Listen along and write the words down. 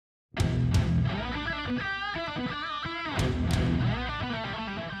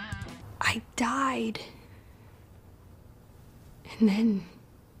I died. And then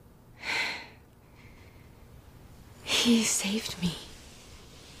he saved me.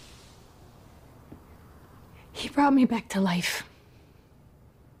 He brought me back to life.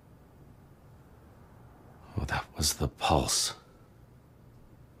 Oh, that was the pulse.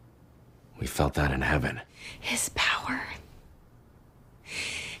 We felt that in heaven. His power.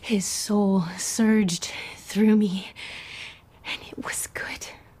 His soul surged through me, and it was good.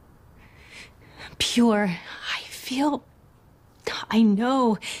 Pure. I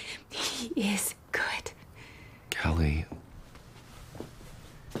know he is good. Kelly,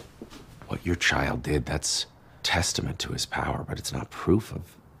 what your child did, that's testament to his power, but it's not proof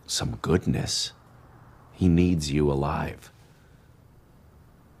of some goodness. He needs you alive.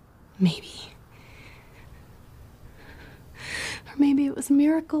 Maybe. Or maybe it was a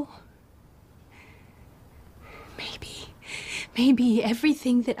miracle. Maybe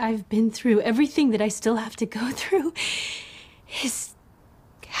everything that I've been through, everything that I still have to go through, is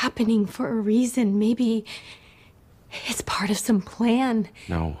happening for a reason. Maybe it's part of some plan.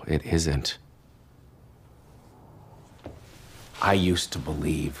 No, it isn't. I used to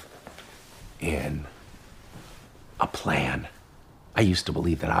believe in a plan. I used to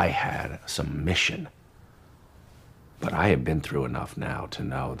believe that I had some mission. But I have been through enough now to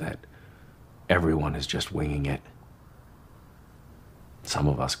know that everyone is just winging it. Some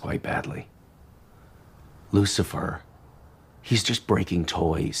of us quite badly. Lucifer, he's just breaking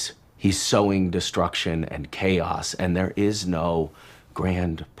toys. He's sowing destruction and chaos, and there is no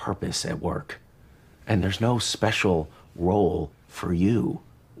grand purpose at work. And there's no special role for you.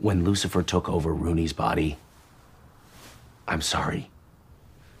 When Lucifer took over Rooney's body, I'm sorry.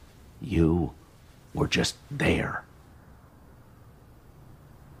 You were just there.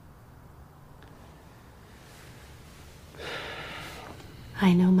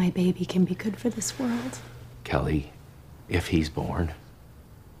 I know my baby can be good for this world. Kelly, if he's born,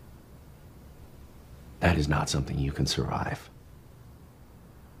 that is not something you can survive.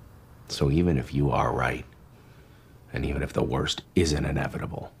 So even if you are right, and even if the worst isn't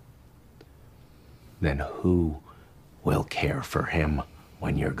inevitable, then who will care for him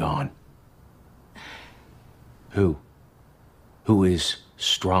when you're gone? Who? Who is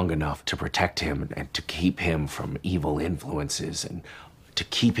strong enough to protect him and to keep him from evil influences and to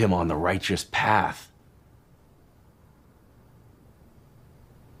keep him on the righteous path?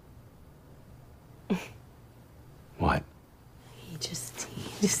 What? He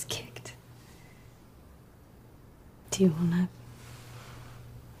just kicked. Do you wanna?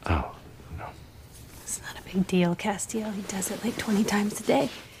 Oh, no. It's not a big deal, Castiel. He does it like 20 times a day.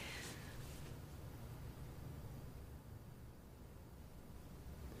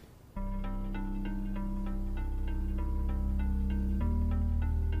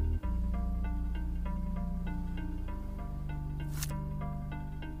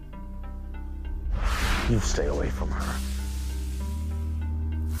 You stay away from her.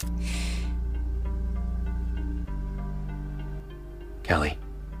 Kelly.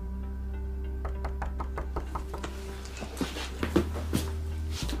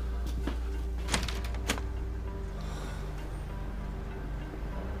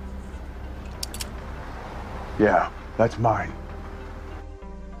 Yeah, that's mine.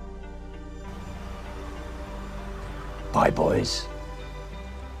 Bye, boys.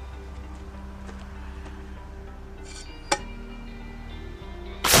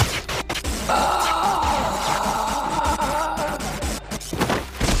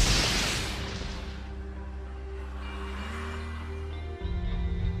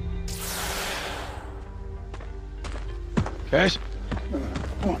 Cass?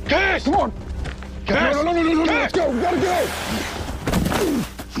 Cass! Come on! Cass! No, let's go! We gotta go!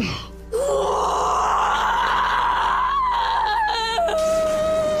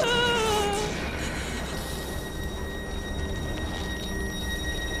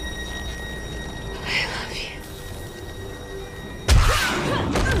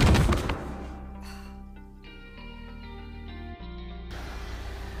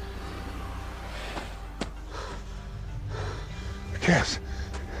 Cass.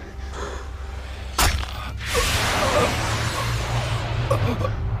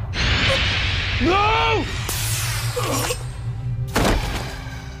 No!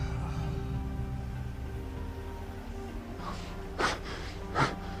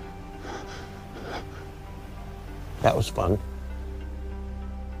 That was fun.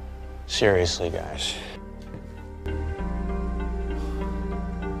 Seriously, guys.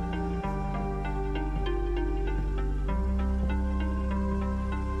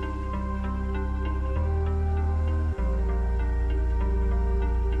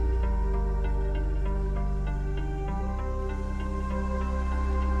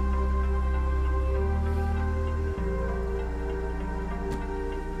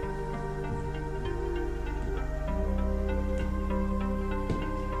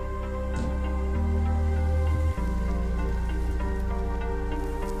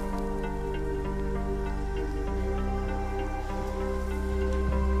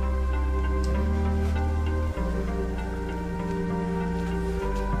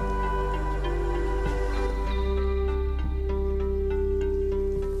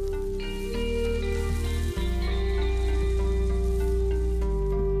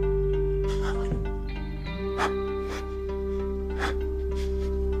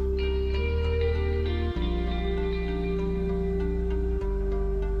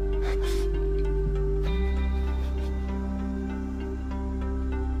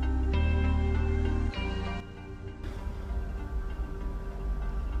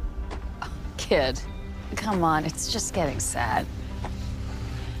 kid. Come on, it's just getting sad.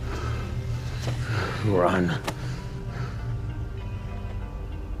 Run.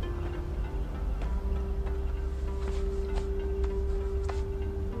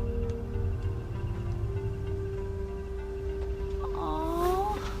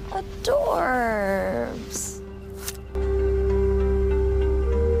 Oh, adorbs.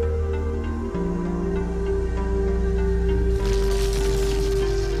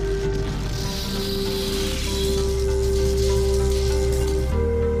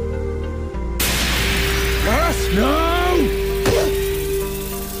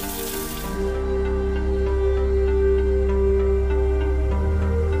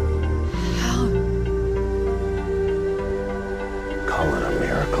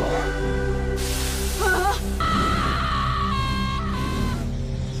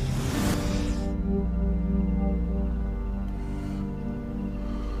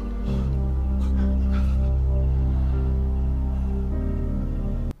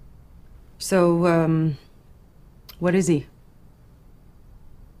 So, what is he?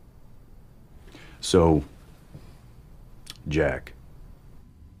 So, Jack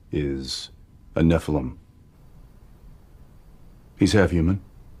is a Nephilim. He's half human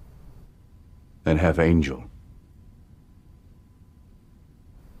and half angel.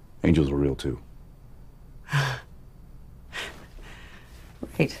 Angels are real too.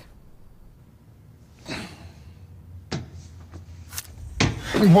 Right.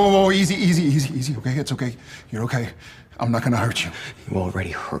 Whoa, easy, okay? It's okay. You're okay. I'm not gonna hurt you. You already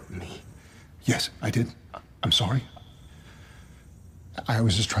hurt me. Yes, I did. I'm sorry. I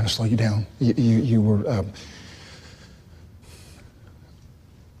was just trying to slow you down. You were,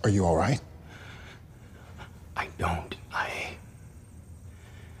 Are you all right? I don't.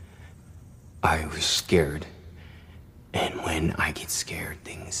 I was scared. And when I get scared,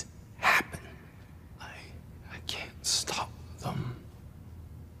 things happen. I can't stop them.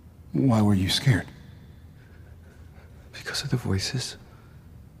 Why were you scared? Because of the voices.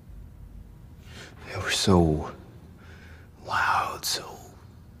 They were so loud, so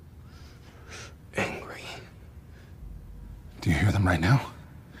angry. Do you hear them right now?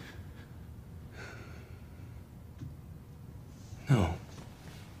 No.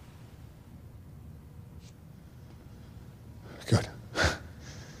 Good.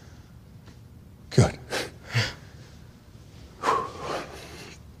 Good.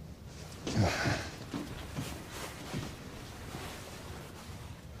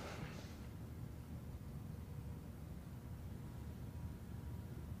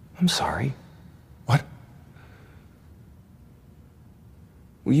 I'm sorry. What?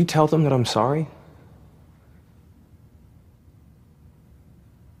 Will you tell them that I'm sorry?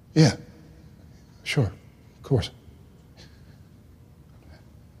 Yeah. Sure. Of course.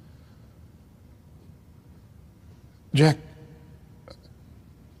 Jack,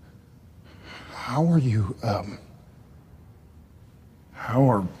 how are you, how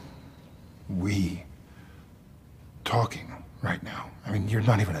are we talking right now? I mean, you're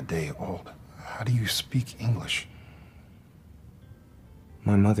not even a day old. How do you speak English?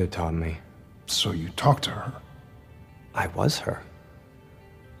 My mother taught me. So you talk to her? I was her.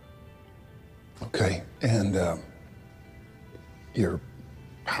 Okay, and, your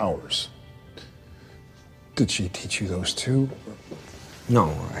powers. Did she teach you those too? No,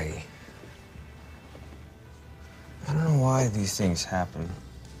 I don't know why these things happen.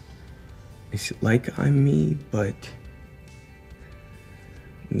 It's like I'm me, but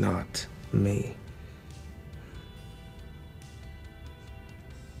not me.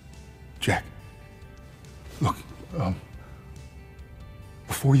 Jack, look,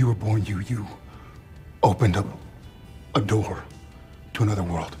 before you were born, you opened up a door to another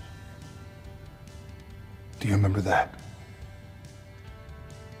world. Do you remember that?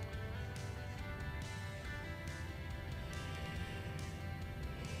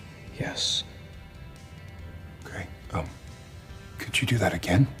 Yes. Okay, could you do that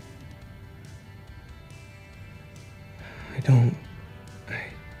again? I don't...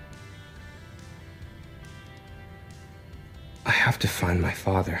 I have to find my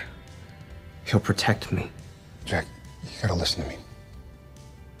father. He'll protect me. Jack, you gotta listen to me.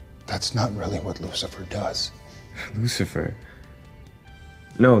 That's not really what Lucifer does. Lucifer?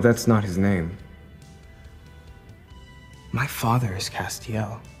 No, that's not his name. My father is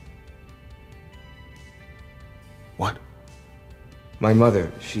Castiel. What? My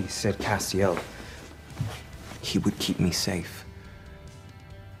mother, she said Castiel. He would keep me safe.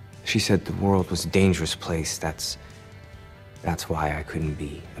 She said the world was a dangerous place. That's why I couldn't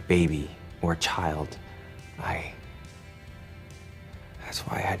be a baby or a child. That's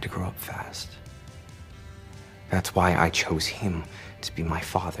why I had to grow up fast. That's why I chose him to be my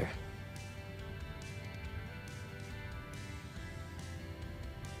father.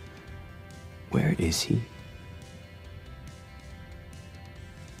 Where is he?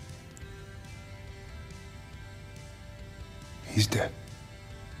 He's dead.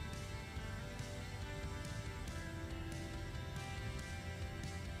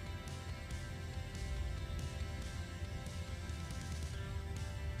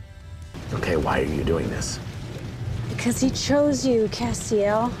 Okay, why are you doing this? Because he chose you,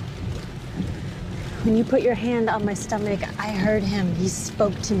 Castiel. When you put your hand on my stomach, I heard him. He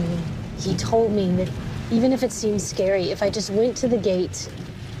spoke to me. He told me that even if it seemed scary, if I just went to the gate,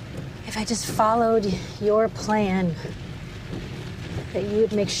 if I just followed your plan, that you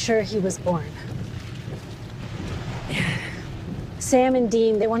would make sure he was born. Sam and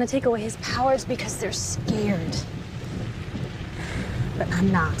Dean, they want to take away his powers because they're scared. But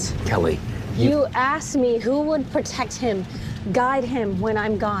I'm not. Kelly, You asked me who would protect him, guide him when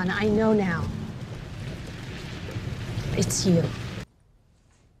I'm gone. I know now. It's you.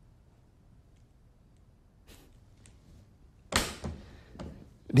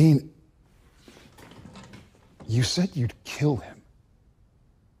 Dean, you said you'd kill him.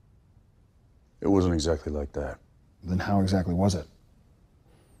 It wasn't exactly like that. Then how exactly was it?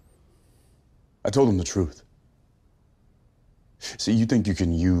 I told him the truth. See, you think you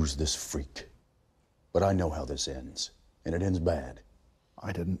can use this freak, but I know how this ends, and it ends bad.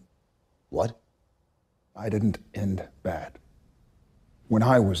 I didn't. What? I didn't end bad. When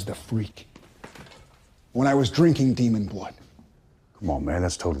I was the freak. When I was drinking demon blood. Come on, man,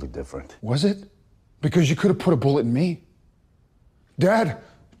 that's totally different. Was it? Because you could have put a bullet in me. Dad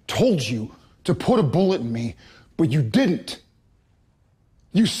told you to put a bullet in me, but you didn't.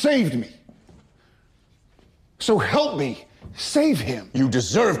 You saved me. So help me save him. You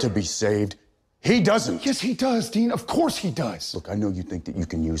deserve to be saved. He doesn't. Yes, he does, Dean. Of course he does. Look, I know you think that you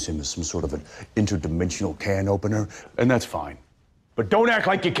can use him as some sort of an interdimensional can opener, and that's fine. But don't act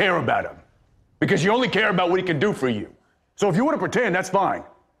like you care about him, because you only care about what he can do for you. So if you want to pretend, that's fine.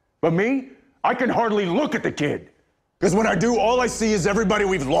 But me, I can hardly look at the kid. Because when I do, all I see is everybody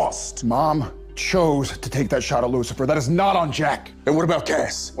we've lost. Mom chose to take that shot at Lucifer. That is not on Jack. And what about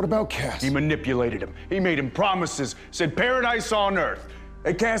Cass? What about Cass? He manipulated him. He made him promises, said paradise on earth.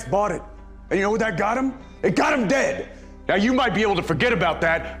 And Cass bought it. And you know what that got him? It got him dead. Now you might be able to forget about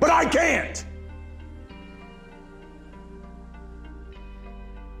that, But I can't.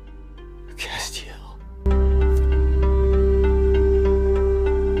 Castiel.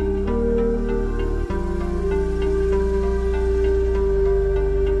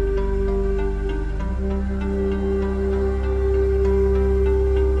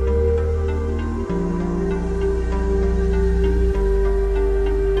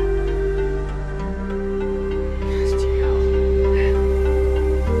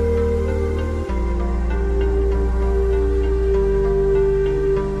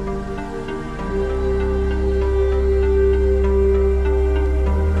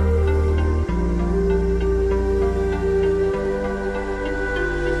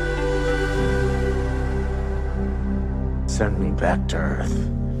 Send me back to Earth.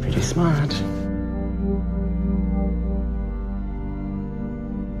 Pretty smart.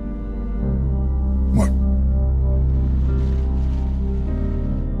 What?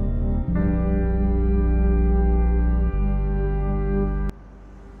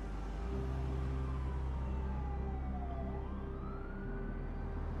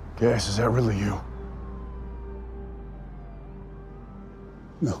 Cass, is that really you?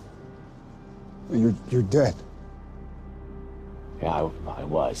 No. You're dead. Yeah, I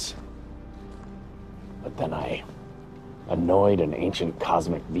was. But then I annoyed an ancient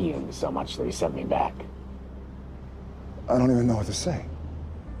cosmic being so much that he sent me back. I don't even know what to say.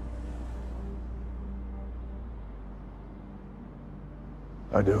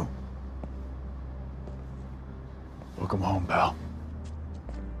 I do. Welcome home, pal.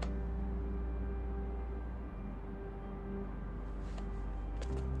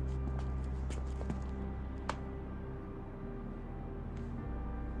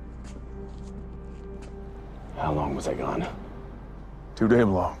 How long was I gone? Too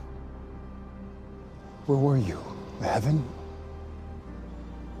damn long. Where were you? Heaven?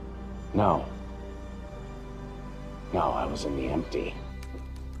 No. No, I was in the empty.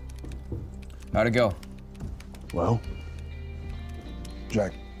 How'd it go? Well,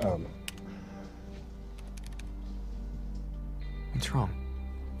 Jack, What's wrong?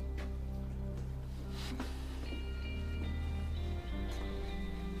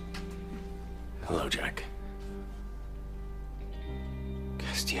 Hello, Jack.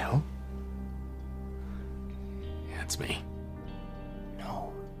 Castiel? That's me.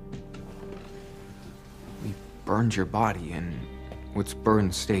 No. We burned your body, and what's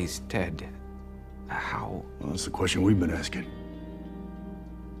burned stays dead. How? Well, that's the question we've been asking.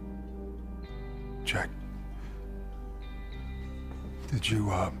 Jack. Did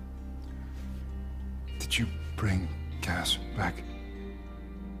you bring Cass back?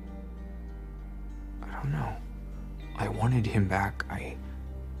 I don't know. I wanted him back. I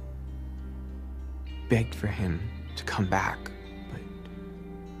begged for him to come back, but...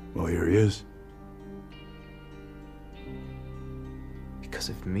 Well, here he is. Because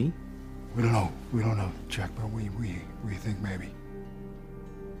of me? We don't know. We don't know, Jack, but we think maybe.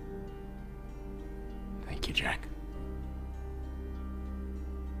 Thank you, Jack.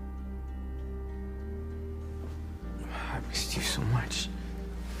 I missed you so much.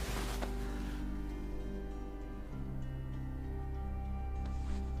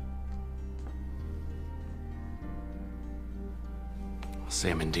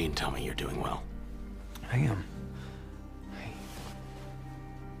 Sam and Dean tell me you're doing well. I am. Hey.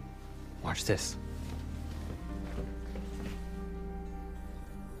 Watch this.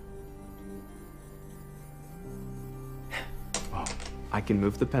 Oh, I can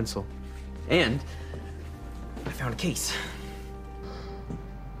move the pencil. And I found a case.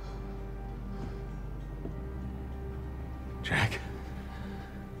 Jack.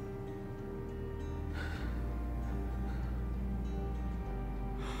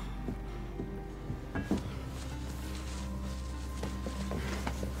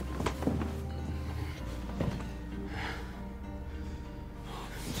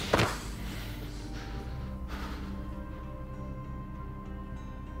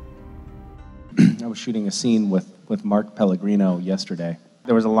 I was shooting a scene with Mark Pellegrino yesterday.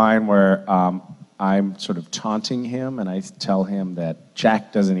 There was a line where I'm sort of taunting him, and I tell him that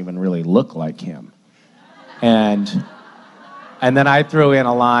Jack doesn't even really look like him. And then I threw in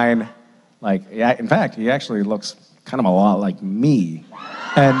a line like, yeah, in fact, he actually looks kind of a lot like me.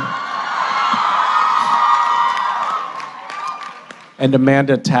 And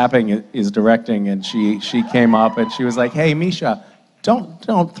Amanda Tapping is directing, and she came up and she was like, "Hey, Misha, don't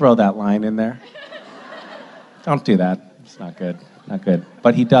throw that line in there. Don't do that. It's not good. Not good."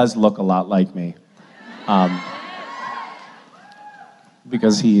 But he does look a lot like me.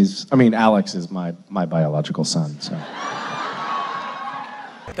 Because Alex is my biological son, so.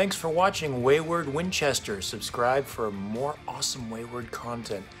 Thanks for watching Wayward Winchester. Subscribe for more awesome Wayward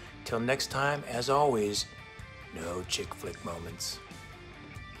content. Till next time, as always, no chick flick moments.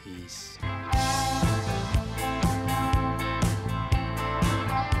 Peace.